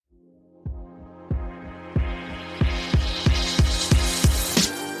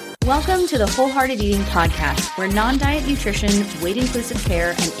Welcome to the Wholehearted Eating Podcast, where non-diet nutrition, weight-inclusive care,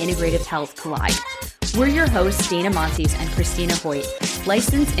 and integrative health collide. We're your hosts, Dana Montes and Christina Hoyt,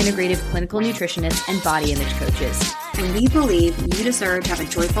 licensed integrative clinical nutritionists and body image coaches. And we believe you deserve to have a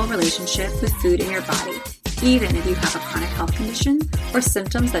joyful relationship with food in your body, even if you have a chronic health condition or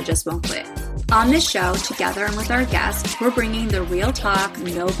symptoms that just won't quit. On this show, together and with our guests, we're bringing the real talk,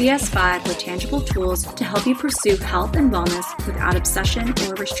 no BS vibe with tangible tools to help you pursue health and wellness without obsession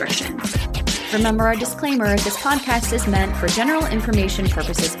or restriction. Remember our disclaimer, this podcast is meant for general information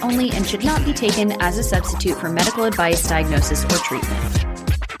purposes only and should not be taken as a substitute for medical advice, diagnosis, or treatment.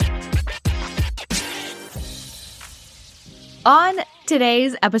 On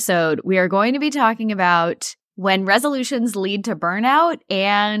today's episode, we are going to be talking about when resolutions lead to burnout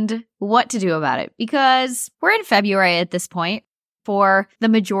and what to do about it. Because we're in February at this point. For the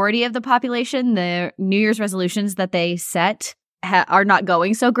majority of the population, the New Year's resolutions that they set are not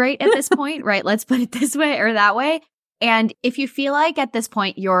going so great at this point, right? Let's put it this way or that way. And if you feel like at this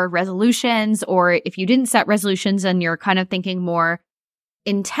point your resolutions, or if you didn't set resolutions and you're kind of thinking more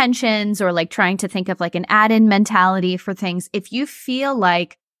intentions or like trying to think of like an add-in mentality for things, if you feel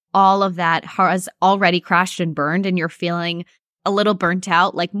like all of that has already crashed and burned and you're feeling a little burnt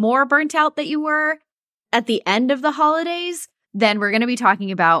out, like more burnt out that you were at the end of the holidays, then we're going to be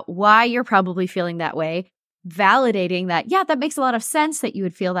talking about why you're probably feeling that way, validating that, yeah, that makes a lot of sense that you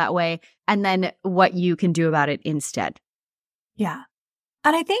would feel that way, and then what you can do about it instead. Yeah.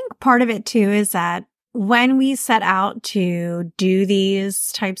 And I think part of it too is that when we set out to do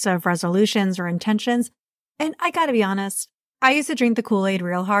these types of resolutions or intentions, and I got to be honest, I used to drink the Kool-Aid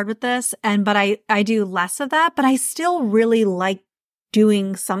real hard with this, but I do less of that, but I still really like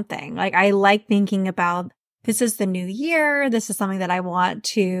doing something. Like I like thinking about, this is the new year. This is something that I want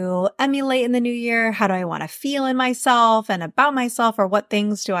to emulate in the new year. How do I want to feel in myself and about myself, or what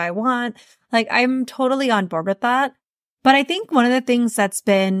things do I want? Like I'm totally on board with that. But I think one of the things that's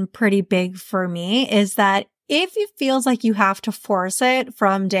been pretty big for me is that if it feels like you have to force it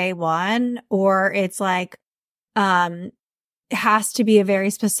from day one, or it's like, it has to be a very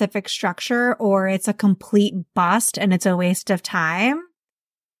specific structure, or it's a complete bust and it's a waste of time,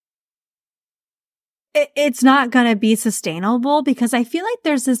 it's not going to be sustainable. Because I feel like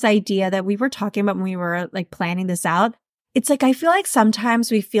there's this idea that we were talking about when we were like planning this out. It's like, I feel like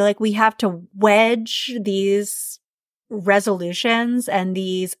sometimes we feel like we have to wedge these resolutions and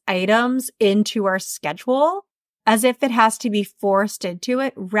these items into our schedule as if it has to be forced into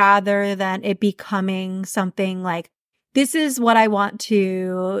it, rather than it becoming something like, this is what I want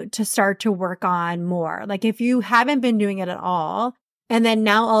to start to work on more. Like if you haven't been doing it at all, and then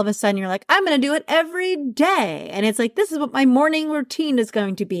now all of a sudden you're like, I'm going to do it every day. And it's like, this is what my morning routine is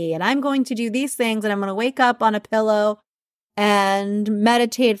going to be. And I'm going to do these things, and I'm going to wake up on a pillow and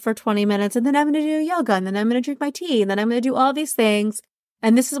meditate for 20 minutes. And then I'm going to do yoga, and then I'm going to drink my tea, and then I'm going to do all these things.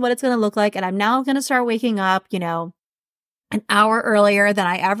 And this is what it's going to look like. And I'm now going to start waking up, an hour earlier than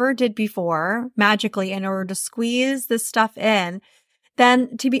I ever did before, magically, in order to squeeze this stuff in.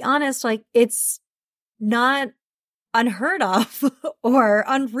 Then, to be honest, like it's not unheard of or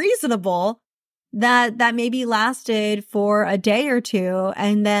unreasonable that maybe lasted for a day or two,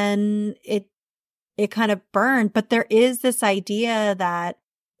 and then it kind of burned. But there is this idea that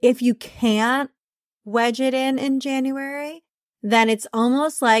if you can't wedge it in January, then it's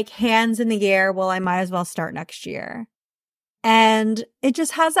almost like hands in the air. Well, I might as well start next year. And it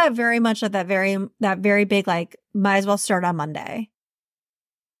just has that very much of that very big, like, might as well start on Monday.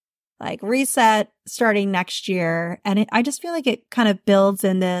 Like reset starting next year. And I just feel like it kind of builds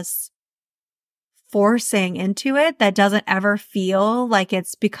in this forcing into it that doesn't ever feel like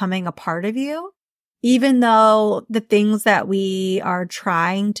it's becoming a part of you, even though the things that we are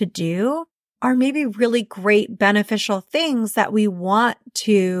trying to do are maybe really great, beneficial things that we want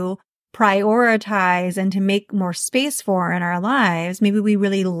to prioritize and to make more space for in our lives. Maybe we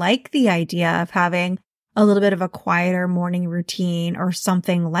really like the idea of having a little bit of a quieter morning routine or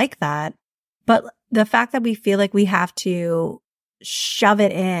something like that. But the fact that we feel like we have to shove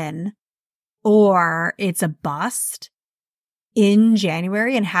it in, or it's a bust in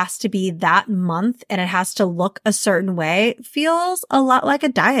January and has to be that month and it has to look a certain way, feels a lot like a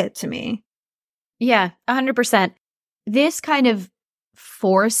diet to me. Yeah, 100%. This kind of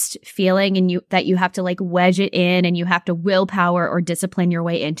forced feeling and that you have to like wedge it in and you have to willpower or discipline your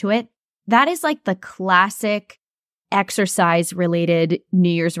way into it. That is like the classic exercise related New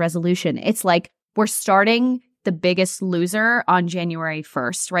Year's resolution. It's like we're starting The Biggest Loser on January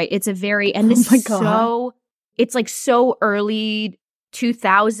 1st, right? It's a very, and this is so, it's like so early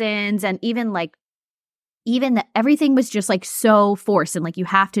 2000s and even like even that everything was just like so forced and like you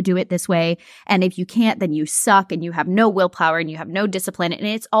have to do it this way. And if you can't, then you suck and you have no willpower and you have no discipline. And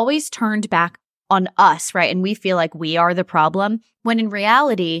it's always turned back on us, right? And we feel like we are the problem. When in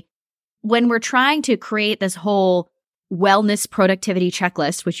reality, when we're trying to create this whole wellness productivity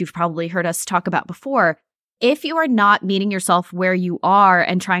checklist, which you've probably heard us talk about before, if you are not meeting yourself where you are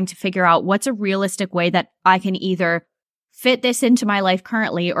and trying to figure out what's a realistic way that I can either fit this into my life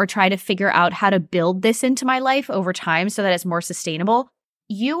currently or try to figure out how to build this into my life over time so that it's more sustainable,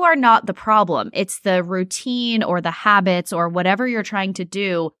 you are not the problem. It's the routine or the habits or whatever you're trying to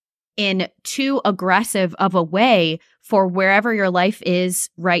do in too aggressive of a way for wherever your life is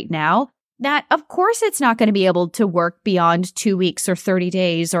right now, that of course it's not going to be able to work beyond 2 weeks or 30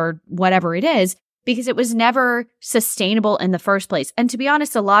 days or whatever it is, because it was never sustainable in the first place. And to be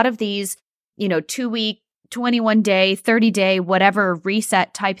honest, a lot of these, 2-week, 21-day, 30-day, whatever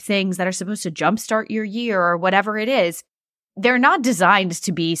reset type things that are supposed to jumpstart your year or whatever it is, they're not designed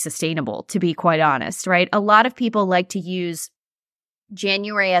to be sustainable, to be quite honest, right? A lot of people like to use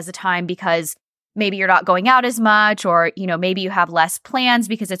January as a time because maybe you're not going out as much, or, maybe you have less plans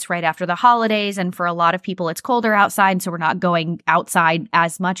because it's right after the holidays. And for a lot of people, it's colder outside. So we're not going outside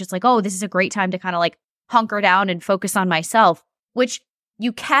as much. It's like, oh, this is a great time to kind of like hunker down and focus on myself, which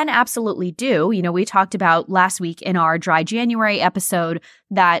you can absolutely do. We talked about last week in our Dry January episode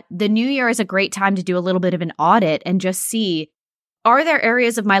that the new year is a great time to do a little bit of an audit and just see, are there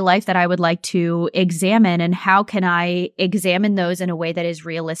areas of my life that I would like to examine, and how can I examine those in a way that is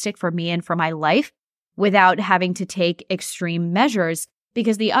realistic for me and for my life without having to take extreme measures?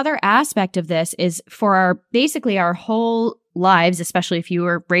 Because the other aspect of this is for basically our whole lives, especially if you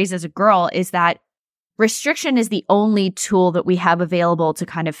were raised as a girl, is that restriction is the only tool that we have available to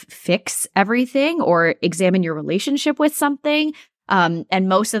kind of fix everything or examine your relationship with something. And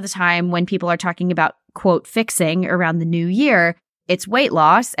most of the time when people are talking about, quote, fixing around the new year, it's weight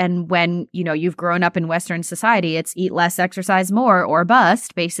loss. And when, you've grown up in Western society, it's eat less, exercise more, or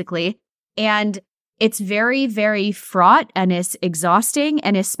bust, basically. And it's very, very fraught and it's exhausting.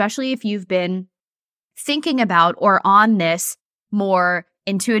 And especially if you've been thinking about or on this more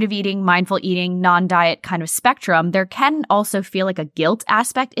intuitive eating, mindful eating, non-diet kind of spectrum, there can also feel like a guilt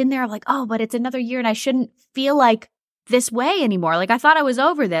aspect in there, like, oh, but it's another year and I shouldn't feel like this way anymore. Like I thought I was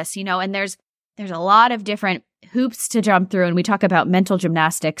over this, and there's a lot of different hoops to jump through. And we talk about mental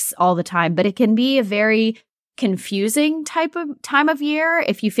gymnastics all the time, but it can be a very confusing type of time of year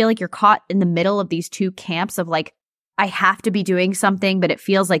if you feel like you're caught in the middle of these two camps of like, I have to be doing something, but it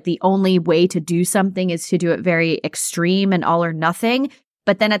feels like the only way to do something is to do it very extreme and all or nothing.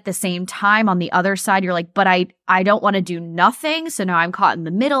 But then at the same time, on the other side, you're like, but I don't want to do nothing. So now I'm caught in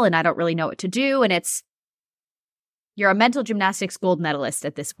the middle and I don't really know what to do. And you're a mental gymnastics gold medalist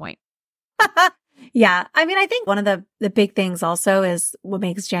at this point. Yeah. I mean, I think one of the big things also is what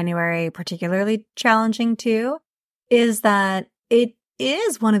makes January particularly challenging too, is that it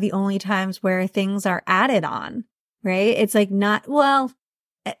is one of the only times where things are added on, right? It's like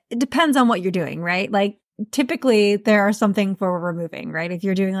it depends on what you're doing, right? Like typically there are something for removing, right? If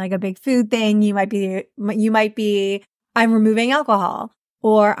you're doing like a big food thing, you might be, I'm removing alcohol,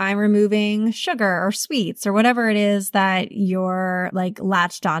 or I'm removing sugar or sweets or whatever it is that you're like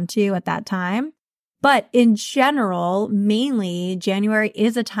latched onto at that time. But in general, mainly January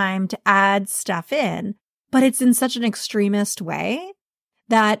is a time to add stuff in, but it's in such an extremist way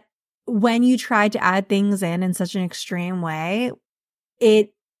that when you try to add things in such an extreme way,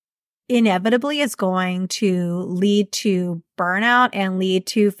 it inevitably is going to lead to burnout and lead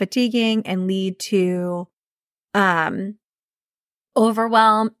to fatiguing and lead to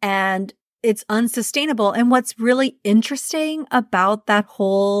overwhelm, and it's unsustainable. And what's really interesting about that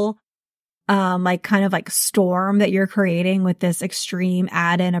whole kind of like storm that you're creating with this extreme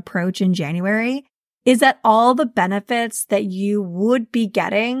add-in approach in January is that all the benefits that you would be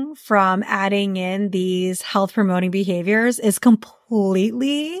getting from adding in these health promoting behaviors is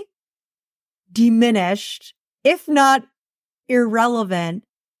completely diminished, if not irrelevant,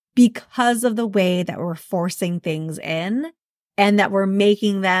 because of the way that we're forcing things in and that we're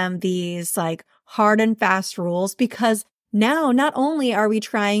making them these like hard and fast rules. Because now not only are we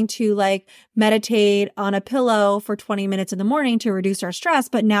trying to like meditate on a pillow for 20 minutes in the morning to reduce our stress,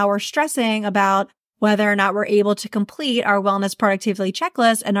 but now we're stressing about whether or not we're able to complete our wellness productivity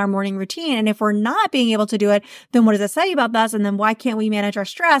checklist and our morning routine. And if we're not being able to do it, then what does it say about us? And then why can't we manage our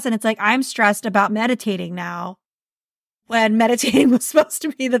stress? And it's like, I'm stressed about meditating now, when meditating was supposed to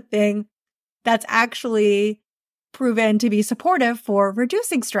be the thing that's actually proven to be supportive for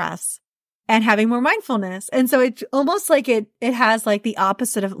reducing stress. and having more mindfulness. And so it's almost like it has like the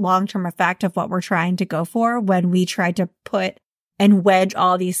opposite of long-term effect of what we're trying to go for when we try to put and wedge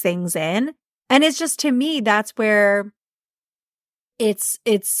all these things in. And it's just, to me, that's where it's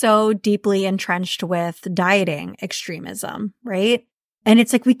so deeply entrenched with dieting extremism, right? And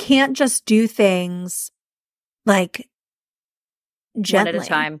it's like, we can't just do things like gently. One at a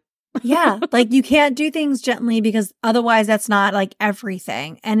time. Yeah. Like, you can't do things gently because otherwise that's not like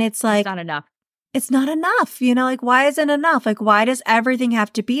everything. And it's like, It's not enough. It's not enough. Like, why isn't enough? Like, why does everything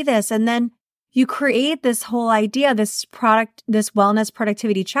have to be this? And then you create this whole idea, this wellness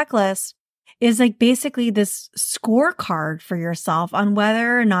productivity checklist is like basically this scorecard for yourself on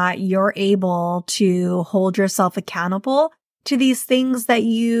whether or not you're able to hold yourself accountable to these things that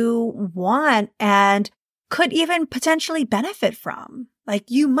you want and could even potentially benefit from. Like,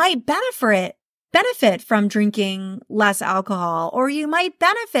 you might benefit from drinking less alcohol, or you might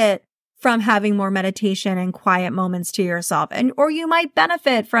benefit from having more meditation and quiet moments to yourself, or you might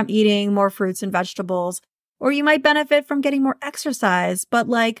benefit from eating more fruits and vegetables, or you might benefit from getting more exercise. But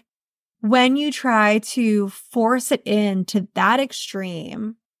like, when you try to force it into that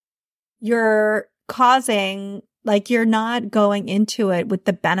extreme, you're causing, like, you're not going into it with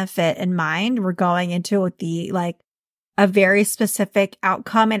the benefit in mind. We're going into it with the, like, a very specific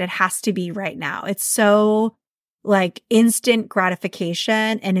outcome, and it has to be right now. It's so like instant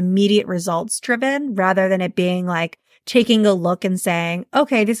gratification and immediate results driven, rather than it being like taking a look and saying,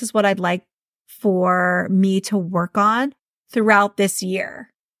 okay, this is what I'd like for me to work on throughout this year.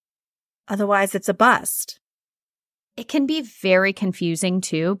 Otherwise, it's a bust. It can be very confusing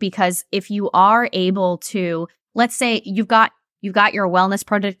too, because if you are able to, let's say you've got your wellness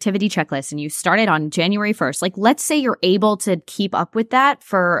productivity checklist and you started on January 1st. Like, let's say you're able to keep up with that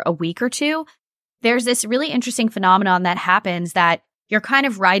for a week or two. There's this really interesting phenomenon that happens that you're kind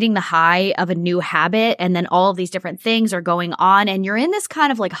of riding the high of a new habit, and then all of these different things are going on, and you're in this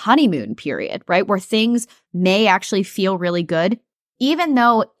kind of like honeymoon period, right? Where things may actually feel really good, even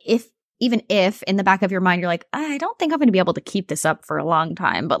if in the back of your mind, you're like, I don't think I'm going to be able to keep this up for a long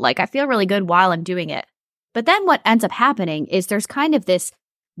time, but like, I feel really good while I'm doing it. But then what ends up happening is there's kind of this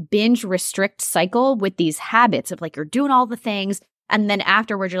binge restrict cycle with these habits of like, you're doing all the things, and then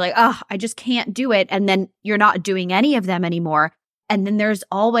afterwards you're like, oh, I just can't do it. And then you're not doing any of them anymore. And then there's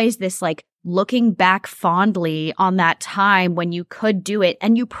always this like looking back fondly on that time when you could do it.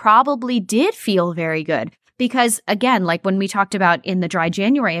 And you probably did feel very good. Because again, like when we talked about in the Dry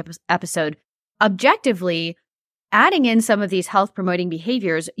January episode, objectively, adding in some of these health promoting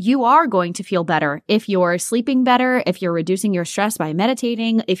behaviors, you are going to feel better if you're sleeping better, if you're reducing your stress by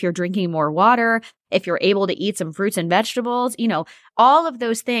meditating, if you're drinking more water, if you're able to eat some fruits and vegetables. All of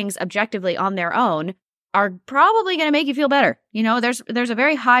those things objectively on their own are probably going to make you feel better. There's a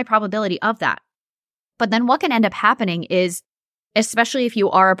very high probability of that. But then what can end up happening is, especially if you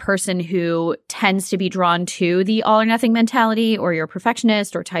are a person who tends to be drawn to the all or nothing mentality, or you're a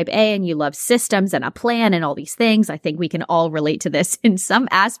perfectionist or type A and you love systems and a plan and all these things, I think we can all relate to this in some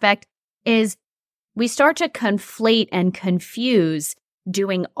aspect, is we start to conflate and confuse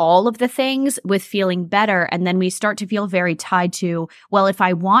doing all of the things with feeling better. And then we start to feel very tied to, well, if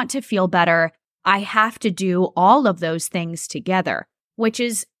I want to feel better, I have to do all of those things together, which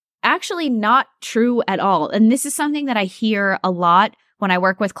is actually not true at all. And this is something that I hear a lot when I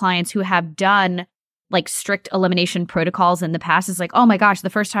work with clients who have done like strict elimination protocols in the past. Is like, oh my gosh,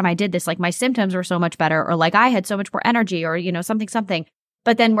 the first time I did this, like my symptoms were so much better, or like I had so much more energy, or, something.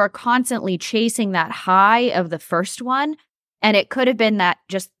 But then we're constantly chasing that high of the first one. And it could have been that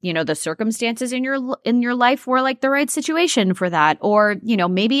just, the circumstances in your life were like the right situation for that. Or,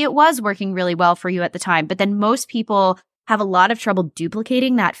 maybe it was working really well for you at the time. But then most people have a lot of trouble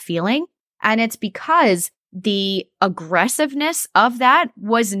duplicating that feeling. And it's because the aggressiveness of that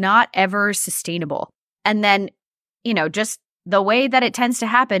was not ever sustainable. And then, just the way that it tends to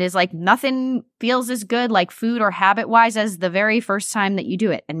happen is like nothing feels as good, like food or habit wise, as the very first time that you do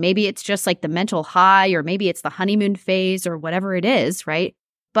it. And maybe it's just like the mental high, or maybe it's the honeymoon phase, or whatever it is, right?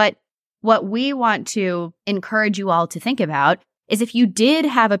 But what we want to encourage you all to think about is, if you did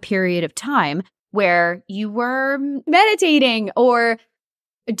have a period of time where you were meditating or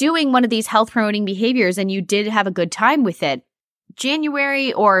doing one of these health promoting behaviors and you did have a good time with it,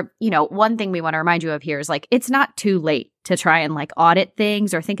 January, or, one thing we want to remind you of here is like, it's not too late to try and like audit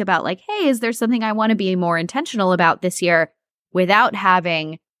things or think about like, hey, is there something I want to be more intentional about this year without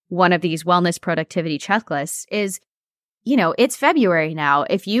having one of these wellness productivity checklists? Is, it's February now.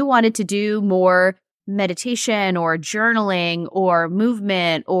 If you wanted to do more meditation or journaling or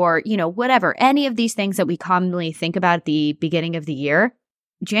movement or, whatever, any of these things that we commonly think about at the beginning of the year,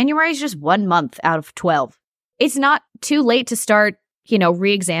 January is just 1 month out of 12. It's not too late to start,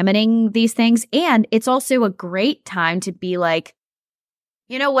 re-examining these things. And it's also a great time to be like,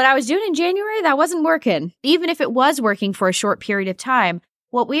 what I was doing in January, that wasn't working. Even if it was working for a short period of time,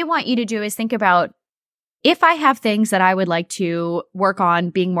 what we want you to do is think about, if I have things that I would like to work on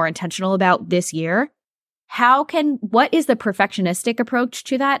being more intentional about this year, what is the perfectionistic approach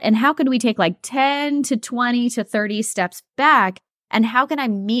to that? And how can we take like 10 to 20 to 30 steps back? And how can I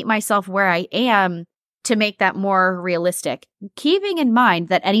meet myself where I am to make that more realistic? Keeping in mind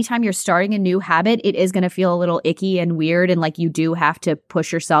that anytime you're starting a new habit, it is going to feel a little icky and weird. And like you do have to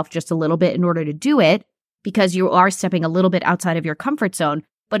push yourself just a little bit in order to do it, because you are stepping a little bit outside of your comfort zone.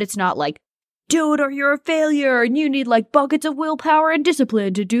 But it's not like, do it or you're a failure and you need like buckets of willpower and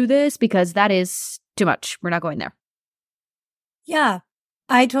discipline to do this, because that is too much. We're not going there. Yeah,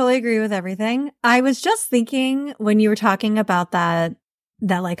 I totally agree with everything. I was just thinking when you were talking about that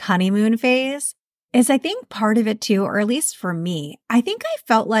like honeymoon phase, is I think part of it too, or at least for me, I think I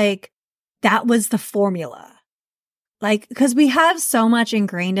felt like that was the formula. Like, because we have so much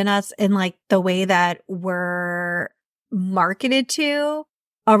ingrained in us in like the way that we're marketed to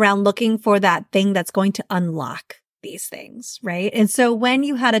around looking for that thing that's going to unlock these things, right? And so when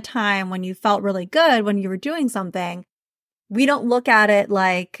you had a time when you felt really good when you were doing something, we don't look at it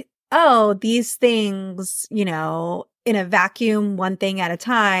like, oh, these things, in a vacuum, one thing at a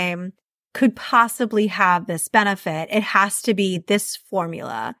time, could possibly have this benefit. It has to be this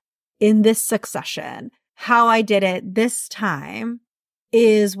formula in this succession. How I did it this time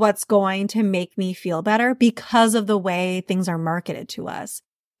is what's going to make me feel better because of the way things are marketed to us.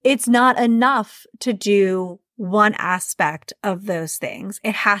 It's not enough to do one aspect of those things.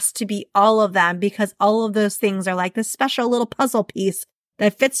 It has to be all of them, because all of those things are like this special little puzzle piece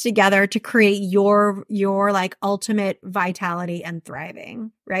that fits together to create your like ultimate vitality and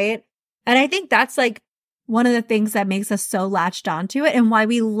thriving, right? And I think that's like one of the things that makes us so latched onto it and why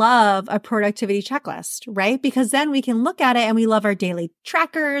we love a productivity checklist, right? Because then we can look at it and we love our daily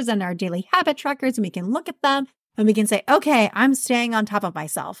trackers and our daily habit trackers, and we can look at them and we can say, okay, I'm staying on top of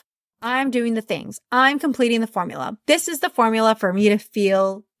myself. I'm doing the things. I'm completing the formula. This is the formula for me to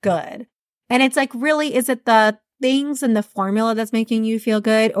feel good. And it's like, really, is it the things in the formula that's making you feel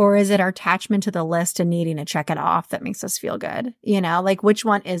good? Or is it our attachment to the list and needing to check it off that makes us feel good? Like which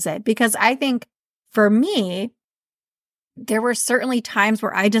one is it? Because I think for me, there were certainly times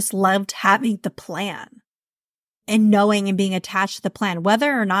where I just loved having the plan and knowing and being attached to the plan,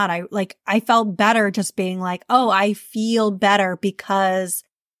 whether or not I felt better just being like, oh, I feel better because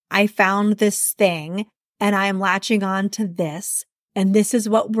I found this thing and I'm latching on to this. And this is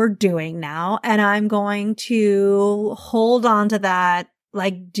what we're doing now. And I'm going to hold on to that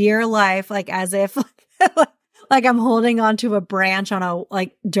like dear life, like as if like I'm holding on to a branch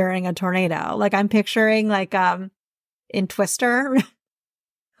during a tornado. Like I'm picturing like, in Twister,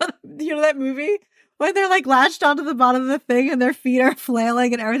 that movie when they're like latched onto the bottom of the thing and their feet are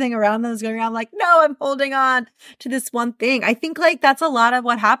flailing and everything around them is going around. I'm like, no, I'm holding on to this one thing. I think like that's a lot of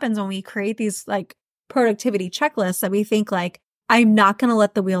what happens when we create these like productivity checklists, that we think like, I'm not going to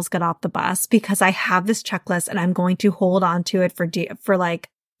let the wheels get off the bus because I have this checklist and I'm going to hold on to it for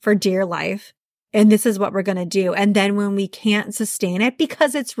dear life. And this is what we're going to do. And then when we can't sustain it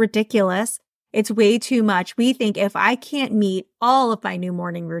because it's ridiculous, it's way too much, we think if I can't meet all of my new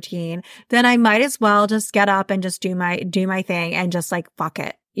morning routine, then I might as well just get up and just do my thing and just like, fuck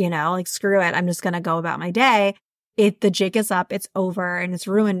it, like screw it. I'm just going to go about my day. The jig is up, it's over and it's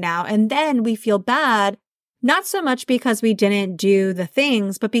ruined now. And then we feel bad. Not so much because we didn't do the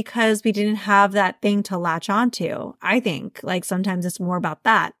things, but because we didn't have that thing to latch onto. I think like sometimes it's more about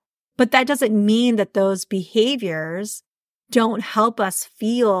that. But that doesn't mean that those behaviors don't help us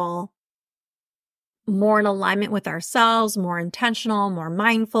feel more in alignment with ourselves, more intentional, more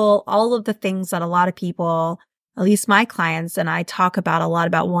mindful, all of the things that a lot of people, at least my clients and I, talk about a lot,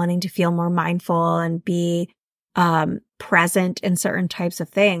 about wanting to feel more mindful and be present in certain types of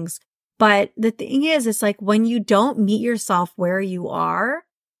things. But the thing is, it's like when you don't meet yourself where you are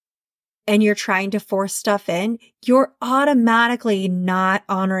and you're trying to force stuff in, you're automatically not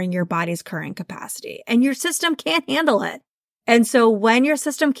honoring your body's current capacity and your system can't handle it. And so when your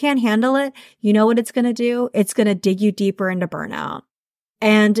system can't handle it, you know what it's going to do? It's going to dig you deeper into burnout.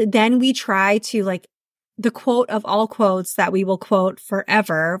 And then we try to like the quote of all quotes that we will quote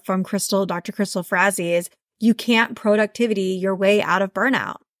forever from Dr. Crystal Frazee is, you can't productivity your way out of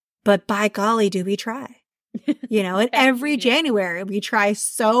burnout. But by golly, do we try? And every January, we try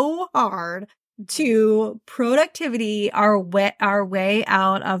so hard to productivity our way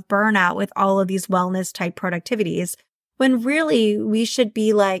out of burnout with all of these wellness type productivities, when really we should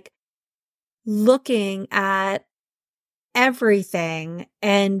be like looking at everything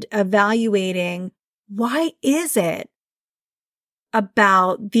and evaluating, why is it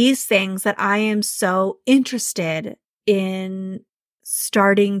about these things that I am so interested in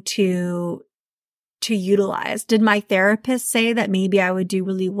starting to utilize? Did my therapist say that maybe I would do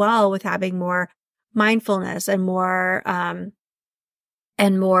really well with having more mindfulness and more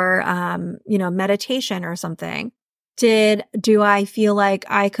meditation or something? Do I feel like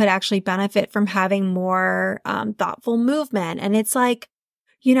I could actually benefit from having more thoughtful movement? And it's like,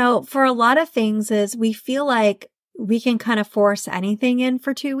 for a lot of things is we feel like we can kind of force anything in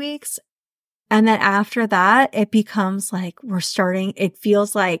for 2 weeks. And then after that, it becomes like it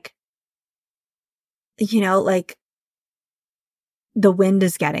feels like, like the wind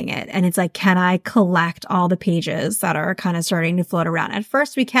is getting it. And it's like, can I collect all the pages that are kind of starting to float around? At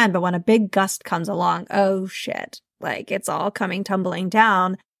first we can, but when a big gust comes along, oh shit, like it's all coming tumbling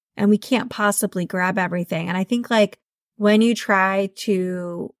down and we can't possibly grab everything. And I think like when you try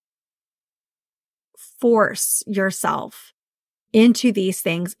to force yourself into these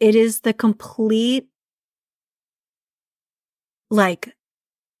things, it is the complete like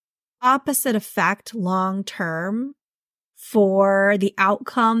opposite effect long term for the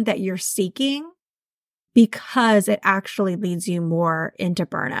outcome that you're seeking, because it actually leads you more into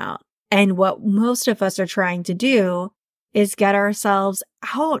burnout. And what most of us are trying to do is get ourselves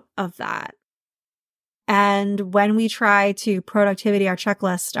out of that. And when we try to productivity or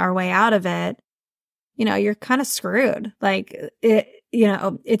checklist our way out of it, you're kind of screwed. Like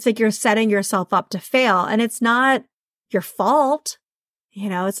it's like you're setting yourself up to fail, and it's not your fault.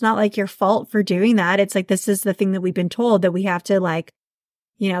 It's not like your fault for doing that. It's like, this is the thing that we've been told, that we have to like,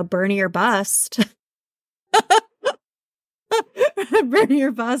 Bernie or bust. Bernie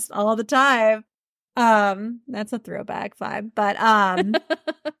or bust all the time. That's a throwback vibe.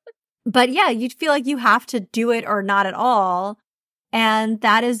 But yeah, you'd feel like you have to do it or not at all. And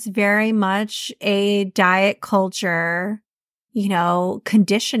that is very much a diet culture,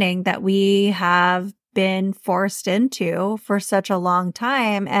 conditioning that we have been forced into for such a long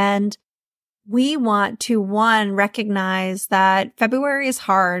time. And we want to, recognize that February is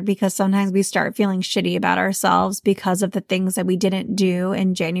hard because sometimes we start feeling shitty about ourselves because of the things that we didn't do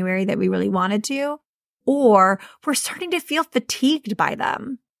in January that we really wanted to, or we're starting to feel fatigued by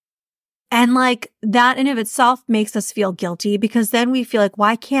them. And like that in of itself makes us feel guilty, because then we feel like,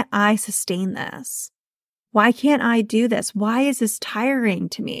 why can't I sustain this? Why can't I do this? Why is this tiring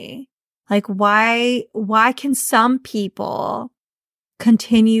to me? Like, why can some people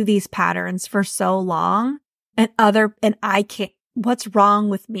continue these patterns for so long and I can't? What's wrong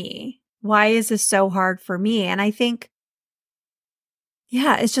with me? Why is this so hard for me? And I think,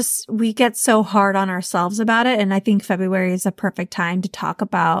 yeah, it's just, we get so hard on ourselves about it. And I think February is a perfect time to talk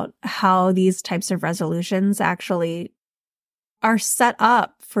about how these types of resolutions actually are set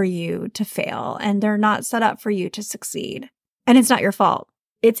up for you to fail, and they're not set up for you to succeed. And it's not your fault.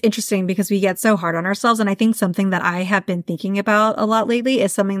 It's interesting because we get so hard on ourselves. And I think something that I have been thinking about a lot lately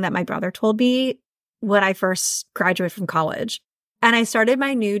is something that my brother told me when I first graduated from college. And I started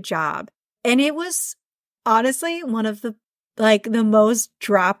my new job. And it was honestly one of the most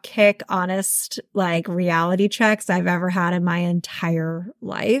dropkick, honest, like reality checks I've ever had in my entire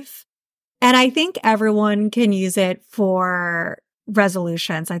life. And I think everyone can use it for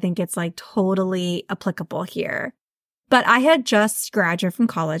resolutions. I think it's like totally applicable here. But I had just graduated from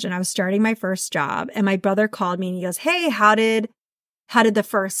college and I was starting my first job, and my brother called me and he goes, "Hey, how did the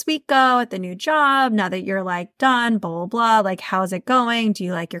first week go at the new job? Now that you're like done, blah, blah, blah. Like, how's it going? Do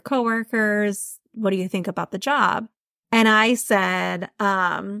you like your coworkers? What do you think about the job?" And I said,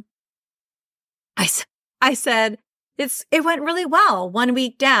 I said, it went really well. 1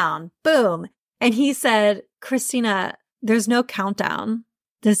 week down, boom. And he said, "Christina, there's no countdown.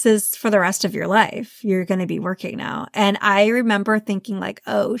 This is for the rest of your life. You're going to be working now." And I remember thinking like,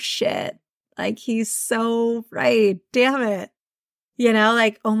 oh shit, like he's so right. Damn it.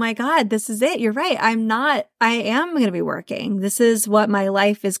 Like, oh my God, this is it. You're right. I am going to be working. This is what my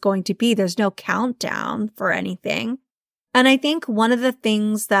life is going to be. There's no countdown for anything. And I think one of the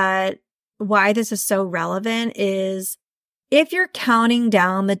things why this is so relevant is if you're counting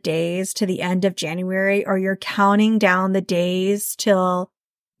down the days to the end of January, or you're counting down the days till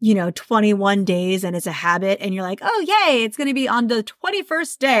 21 days and it's a habit, and you're like, oh, yay, it's going to be on the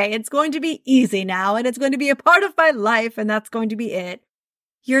 21st day. It's going to be easy now, and it's going to be a part of my life, and that's going to be it.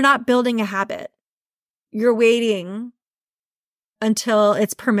 You're not building a habit. You're waiting until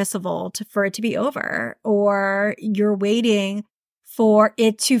it's permissible for it to be over, or you're waiting for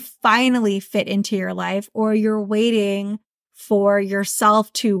it to finally fit into your life, or you're waiting for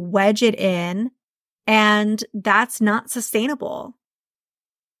yourself to wedge it in, and that's not sustainable.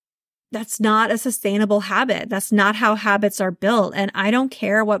 That's not a sustainable habit. That's not how habits are built. And I don't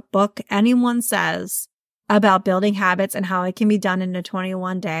care what book anyone says about building habits and how it can be done in a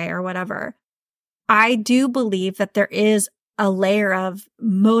 21 day or whatever. I do believe that there is a layer of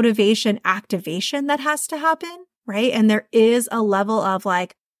motivation activation that has to happen, right? And there is a level of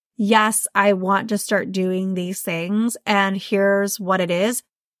like, yes, I want to start doing these things and here's what it is.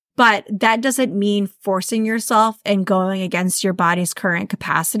 But that doesn't mean forcing yourself and going against your body's current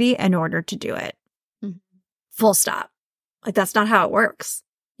capacity in order to do it. Mm-hmm. Full stop. Like, that's not how it works.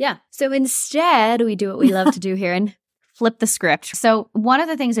 Yeah. So instead, we do what we love to do here and flip the script. So one of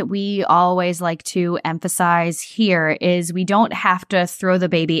the things that we always like to emphasize here is we don't have to throw the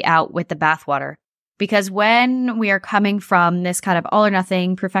baby out with the bathwater. Because when we are coming from this kind of all or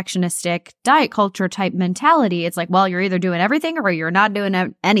nothing perfectionistic diet culture type mentality, it's like, well, you're either doing everything or you're not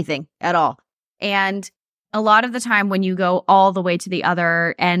doing anything at all. And a lot of the time when you go all the way to the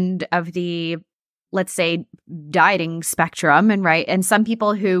other end of the, let's say, dieting spectrum, and some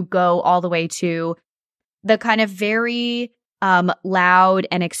people who go all the way to the kind of very loud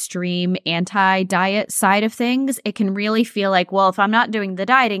and extreme anti-diet side of things, it can really feel like, well, if I'm not doing the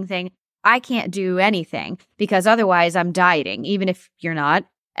dieting thing, I can't do anything because otherwise I'm dieting, even if you're not.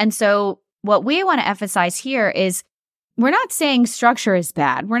 And so what we want to emphasize here is we're not saying structure is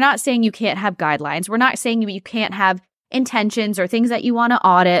bad. We're not saying you can't have guidelines. We're not saying you can't have intentions or things that you want to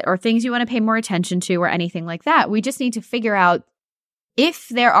audit or things you want to pay more attention to or anything like that. We just need to figure out if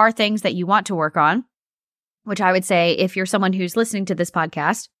there are things that you want to work on, which I would say if you're someone who's listening to this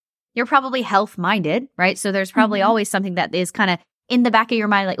podcast, you're probably health-minded, right? So there's probably always something that is kind of in the back of your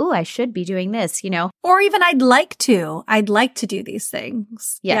mind, like, oh, I should be doing this, Or even I'd like to do these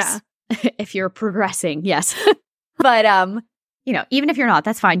things. Yes. Yeah. If you're progressing, yes. But, even if you're not,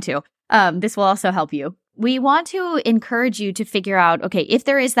 that's fine too. This will also help you. We want to encourage you to figure out, okay, if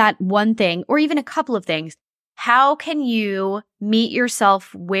there is that one thing or even a couple of things, how can you meet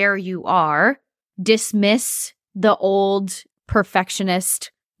yourself where you are, dismiss the old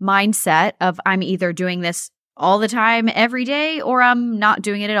perfectionist mindset of I'm either doing this all the time, every day, or I'm not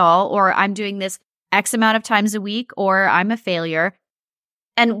doing it at all, or I'm doing this X amount of times a week, or I'm a failure.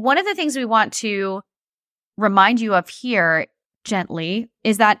 And one of the things we want to remind you of here gently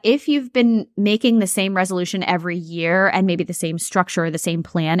is that if you've been making the same resolution every year and maybe the same structure, the same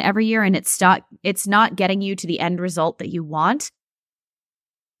plan every year, and it's not getting you to the end result that you want,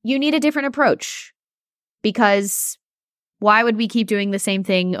 you need a different approach. Because why would we keep doing the same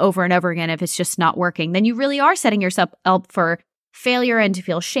thing over and over again if it's just not working? Then you really are setting yourself up for failure and to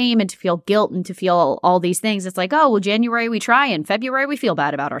feel shame and to feel guilt and to feel all these things. It's like, oh, well, January we try and February we feel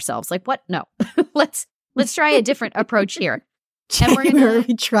bad about ourselves. Like, what? No, let's try a different approach here. January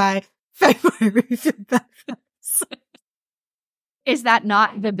we try, February we feel bad about ourselves. Is that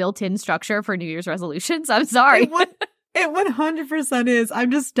not the built-in structure for New Year's resolutions? I'm sorry. It 100% is.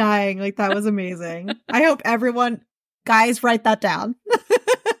 I'm just dying. Like, that was amazing. I hope everyone... Guys, write that down.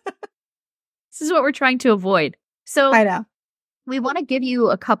 This is what we're trying to avoid. So I know. We want to give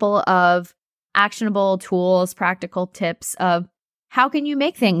you a couple of actionable tools, practical tips of how can you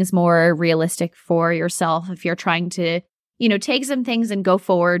make things more realistic for yourself if you're trying to, take some things and go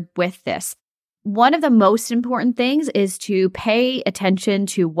forward with this. One of the most important things is to pay attention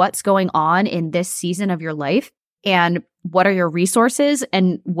to what's going on in this season of your life and what are your resources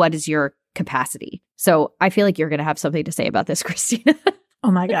and what is your capacity. So I feel like you're going to have something to say about this, Christina.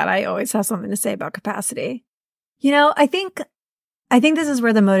 Oh my God. I always have something to say about capacity. I think this is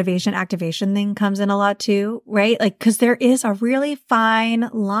where the motivation activation thing comes in a lot too, right? Like, cause there is a really fine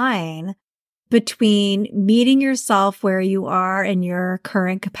line between meeting yourself where you are in your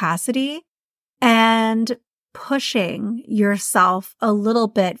current capacity and pushing yourself a little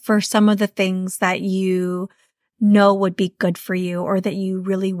bit for some of the things that you know would be good for you or that you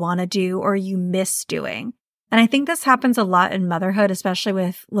really want to do or you miss doing. And I think this happens a lot in motherhood, especially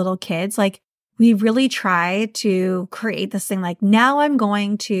with little kids. Like, we really try to create this thing like, now I'm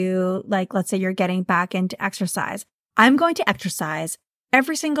going to, like, let's say you're getting back into exercise. I'm going to exercise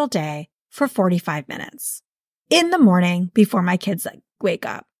every single day for 45 minutes in the morning before my kids wake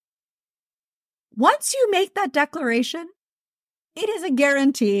up. Once you make that declaration, it is a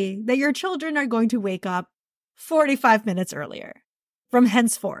guarantee that your children are going to wake up 45 minutes earlier from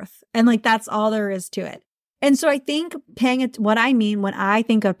henceforth. And that's all there is to it. And so I think what I mean when I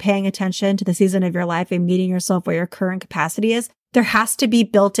think of paying attention to the season of your life and meeting yourself where your current capacity is, there has to be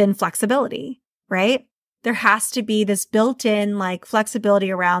built-in flexibility, right? there has to be this built-in like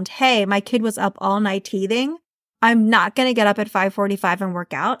flexibility around, hey, my kid was up all night teething. I'm not going to get up at 5:45 and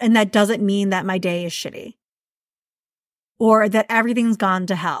work out. And that doesn't mean that my day is shitty or that everything's gone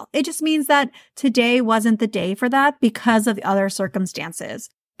to hell. It just means that today wasn't the day for that because of the other circumstances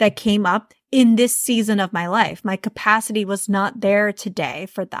that came up in this season of my life. My capacity was not there today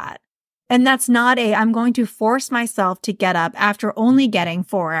for that. And that's not I'm going to force myself to get up after only getting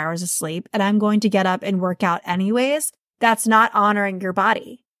 4 hours of sleep and I'm going to get up and work out anyways. That's not honoring your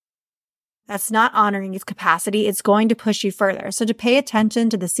body. That's not honoring its capacity. It's going to push you further. So to pay attention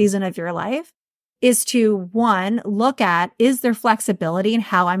to the season of your life is to, one, look at, is there flexibility in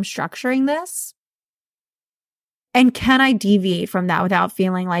how I'm structuring this? And can I deviate from that without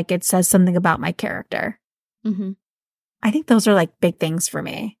feeling like it says something about my character? Mm-hmm. I think those are like big things for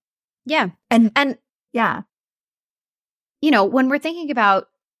me. Yeah. And yeah. You know, when we're thinking about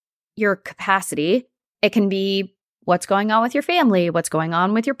your capacity, it can be what's going on with your family, what's going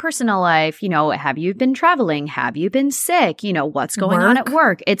on with your personal life. You know, have you been traveling? Have you been sick? You know, what's going on at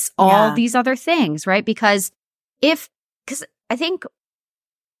work? It's all these other things, right? Because I think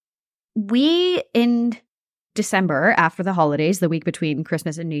we in December, after the holidays, the week between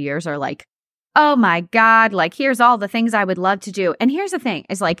Christmas and New Year's, are like, oh my God, like, here's all the things I would love to do. And here's the thing,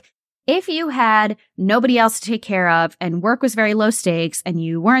 is like, if you had nobody else to take care of and work was very low stakes and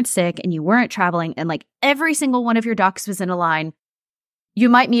you weren't sick and you weren't traveling and like every single one of your ducks was in a line, you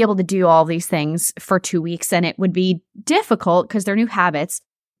might be able to do all these things for 2 weeks and it would be difficult because they're new habits,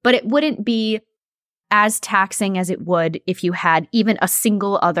 but it wouldn't be as taxing as it would if you had even a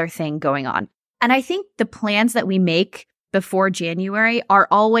single other thing going on. And I think the plans that we make before January are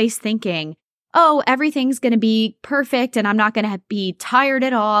always thinking, oh, everything's going to be perfect and I'm not going to be tired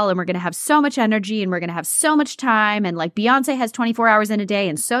at all and we're going to have so much energy and we're going to have so much time and like Beyonce has 24 hours in a day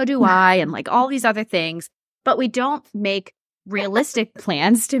and so do I and like all these other things. But we don't make realistic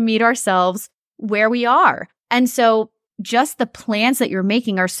plans to meet ourselves where we are. And so just the plans that you're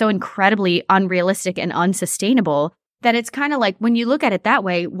making are so incredibly unrealistic and unsustainable that it's kind of like when you look at it that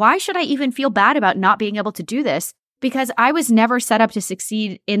way, why should I even feel bad about not being able to do this? Because I was never set up to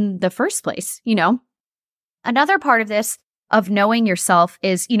succeed in the first place, you know? Another part of this, of knowing yourself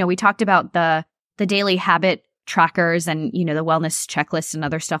is, you know, we talked about the daily habit trackers and, you know, the wellness checklist and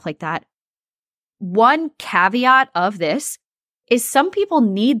other stuff like that. One caveat of this is some people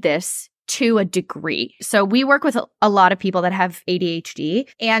need this to a degree. So we work with a lot of people that have ADHD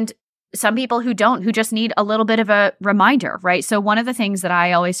and some people who don't, who just need a little bit of a reminder, right? So one of the things that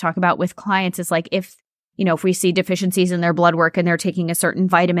I always talk about with clients is like, if we see deficiencies in their blood work and they're taking a certain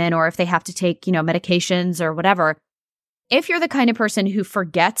vitamin or if they have to take, you know, medications or whatever, if you're the kind of person who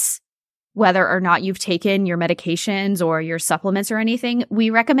forgets whether or not you've taken your medications or your supplements or anything,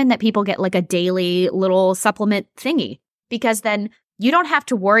 we recommend that people get like a daily little supplement thingy because then you don't have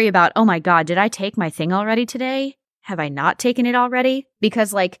to worry about, oh my God, did I take my thing already today? Have I not taken it already?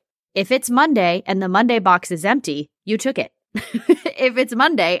 Because like, if it's Monday and the Monday box is empty, you took it. If it's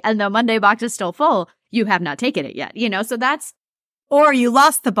Monday and the Monday box is still full, you have not taken it yet, you know? So that's... Or you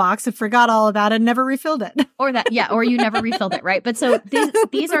lost the box and forgot all about it and never refilled it. Or that, yeah, or you never refilled it, right? But so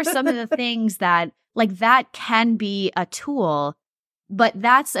these are some of the things that, like, that can be a tool, but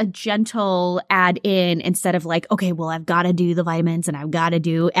that's a gentle add in instead of like, okay, well, I've got to do the vitamins and I've got to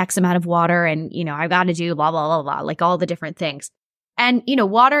do X amount of water and, you know, I've got to do blah, blah, blah, blah, like all the different things. And, you know,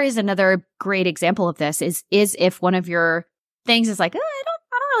 water is another great example of this is if one of your things is like, oh,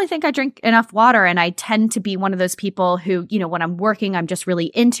 I don't really think I drink enough water. And I tend to be one of those people who, you know, when I'm working, I'm just really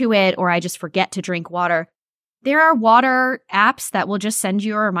into it or I just forget to drink water. There are water apps that will just send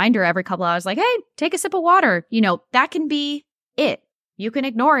you a reminder every couple hours like, hey, take a sip of water. You know, that can be it. You can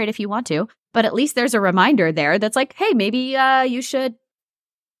ignore it if you want to, but at least there's a reminder there that's like, hey, maybe you should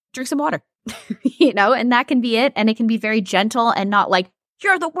drink some water. You know, and that can be it. And it can be very gentle and not like,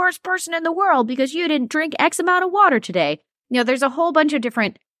 you're the worst person in the world because you didn't drink X amount of water today. You know, there's a whole bunch of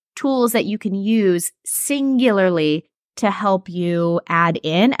different tools that you can use singularly to help you add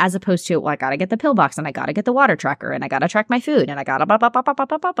in as opposed to, well, I got to get the pill box and I got to get the water tracker and I got to track my food and I got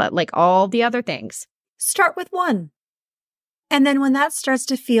to like all the other things. Start with one. And then when that starts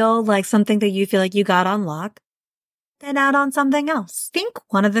to feel like something that you feel like you got on lock, then add on something else. I think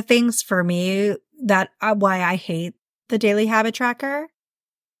one of the things for me that why I hate the daily habit tracker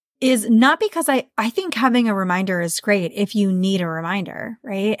is not because I think having a reminder is great if you need a reminder,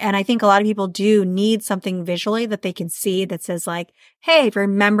 right? And I think a lot of people do need something visually that they can see that says like, hey,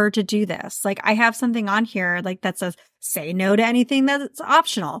 remember to do this. Like I have something on here like that says, say no to anything that's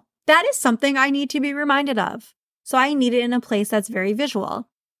optional. That is something I need to be reminded of. So I need it in a place that's very visual.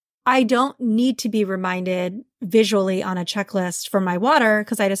 I don't need to be reminded visually on a checklist for my water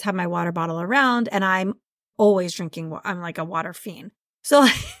because I just have my water bottle around and I'm always drinking. I'm like a water fiend. So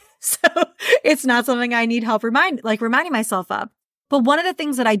it's not something I need help reminding myself of. But one of the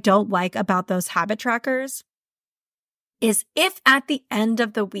things that I don't like about those habit trackers is if at the end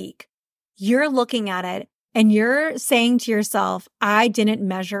of the week, you're looking at it and you're saying to yourself, I didn't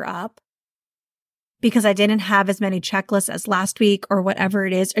measure up because I didn't have as many checklists as last week or whatever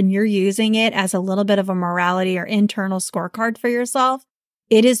it is, and you're using it as a little bit of a morality or internal scorecard for yourself,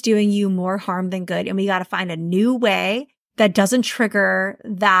 it is doing you more harm than good. And we got to find a new way that doesn't trigger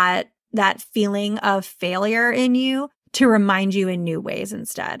that feeling of failure in you to remind you in new ways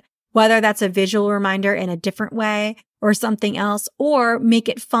instead. Whether that's a visual reminder in a different way or something else, or make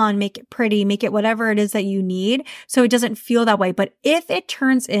it fun, make it pretty, make it whatever it is that you need so it doesn't feel that way. But if it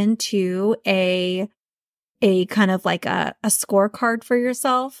turns into a kind of like a scorecard for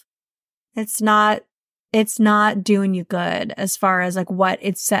yourself, it's not doing you good as far as like what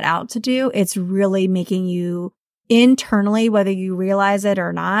it's set out to do. It's really making you internally, whether you realize it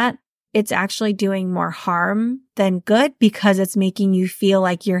or not, it's actually doing more harm than good because it's making you feel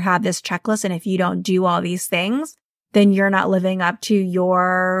like you have this checklist. And if you don't do all these things, then you're not living up to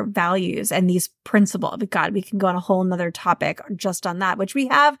your values and these principles. God, we can go on a whole nother topic just on that, which we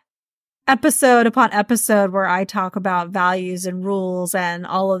have episode upon episode where I talk about values and rules and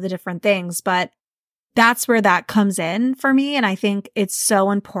all of the different things. But that's where that comes in for me. And I think it's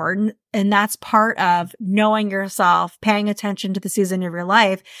so important. And that's part of knowing yourself, paying attention to the season of your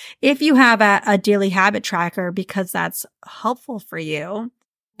life. If you have a daily habit tracker, because that's helpful for you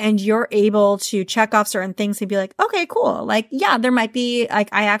and you're able to check off certain things and be like, okay, cool. Like, yeah, there might be like,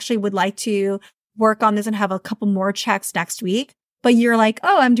 I actually would like to work on this and have a couple more checks next week. But you're like,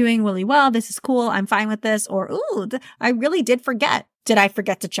 oh, I'm doing really well. This is cool. I'm fine with this. Or, ooh, I really did forget. Did I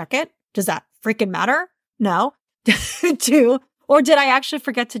forget to check it? Does that freaking matter? No. Or did I actually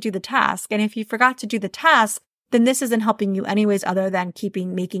forget to do the task? And if you forgot to do the task, then this isn't helping you anyways other than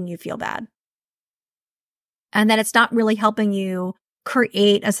making you feel bad. And then it's not really helping you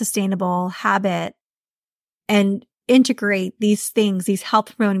create a sustainable habit and integrate these things, these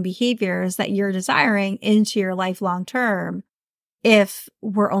health promoting behaviors that you're desiring into your life long term if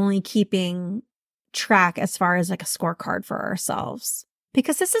we're only keeping track as far as like a scorecard for ourselves.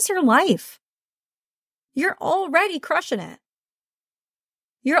 Because this is your life. You're already crushing it.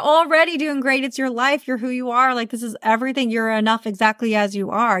 You're already doing great. It's your life. You're who you are. Like this is everything. You're enough exactly as you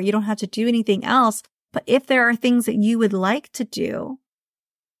are. You don't have to do anything else. But if there are things that you would like to do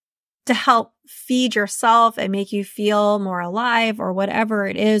to help feed yourself and make you feel more alive or whatever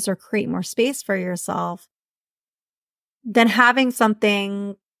it is, or create more space for yourself, then having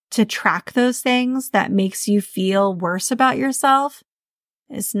something to track those things that makes you feel worse about yourself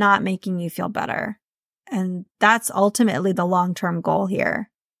is not making you feel better. And that's ultimately the long-term goal here.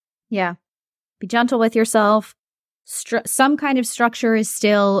 Yeah. Be gentle with yourself. Some kind of structure is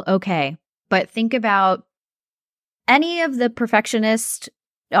still okay. But think about any of the perfectionist,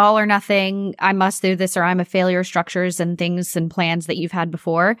 all or nothing, I must do this or I'm a failure structures and things and plans that you've had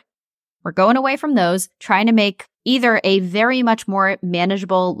before. We're going away from those, trying to make either a very much more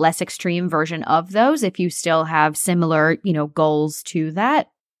manageable, less extreme version of those if you still have similar, goals to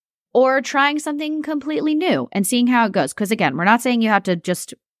that, or trying something completely new and seeing how it goes. Because again, we're not saying you have to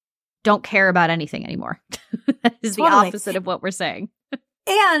just don't care about anything anymore. That is the opposite of what we're saying.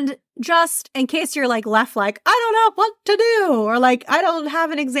 And just in case you're left I don't know what to do, or I don't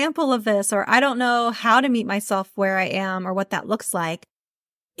have an example of this, or I don't know how to meet myself where I am or what that looks like.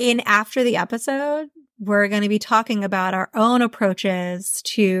 After the episode, we're going to be talking about our own approaches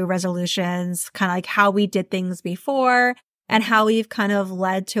to resolutions, kind of how we did things before and how we've kind of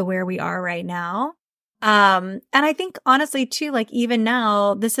led to where we are right now. And I think honestly too, even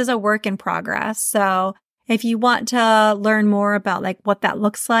now, this is a work in progress. So if you want to learn more about what that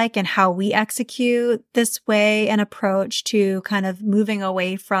looks like and how we execute this way and approach to kind of moving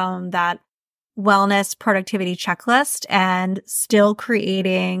away from that wellness productivity checklist and still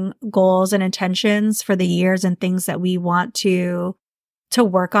creating goals and intentions for the years and things that we want to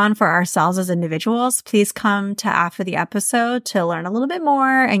work on for ourselves as individuals, please come to after the episode to learn a little bit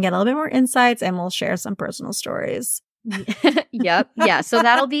more and get a little bit more insights, and we'll share some personal stories. Yep. Yeah. So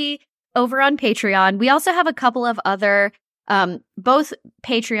that'll be over on Patreon. We also have a couple of other, both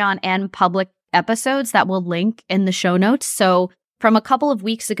Patreon and public episodes that we'll link in the show notes. So from a couple of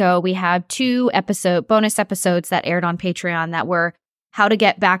weeks ago, we have 2 bonus episodes that aired on Patreon that were how to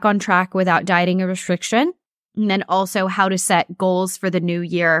get back on track without dieting or restriction, and then also how to set goals for the new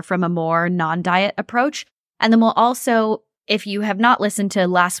year from a more non-diet approach. And then we'll also if you have not listened to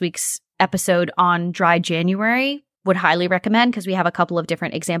last week's episode on dry January, would highly recommend because we have a couple of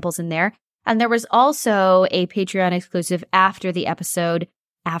different examples in there. And there was also a Patreon exclusive after the episode,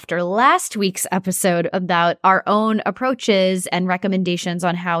 after last week's episode, about our own approaches and recommendations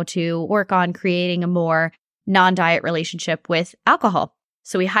on how to work on creating a more non-diet relationship with alcohol.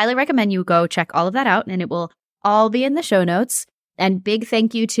 So we highly recommend you go check all of that out, and it will all be in the show notes. And big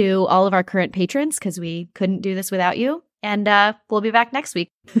thank you to all of our current patrons because we couldn't do this without you. And we'll be back next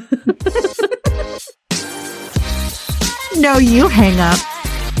week. No, you hang up.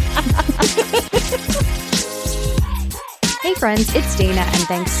 Hey friends, it's Dana, and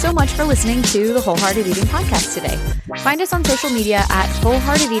thanks so much for listening to the Wholehearted Eating Podcast today. Find us on social media at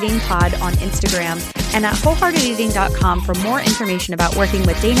Wholehearted Eating Pod on Instagram and at wholeheartedeating.com for more information about working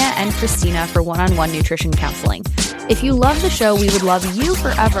with Dana and Christina for one-on-one nutrition counseling. If you love the show, we would love you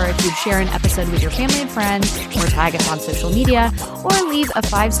forever if you'd share an episode with your family and friends, or tag us on social media, or leave a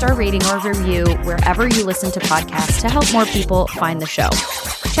 5-star rating or review wherever you listen to podcasts to help more people find the show.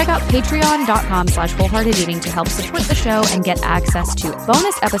 Check out patreon.com/wholeheartedeating to help support the show and get access to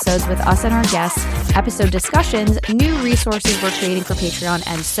bonus episodes with us and our guests, episode discussions, new resources we're creating for Patreon,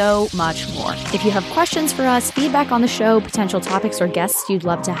 and so much more. If you have questions for us, feedback on the show, potential topics or guests you'd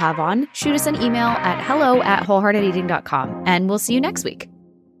love to have on, shoot us an email at hello@wholeheartedeating.com, and we'll see you next week.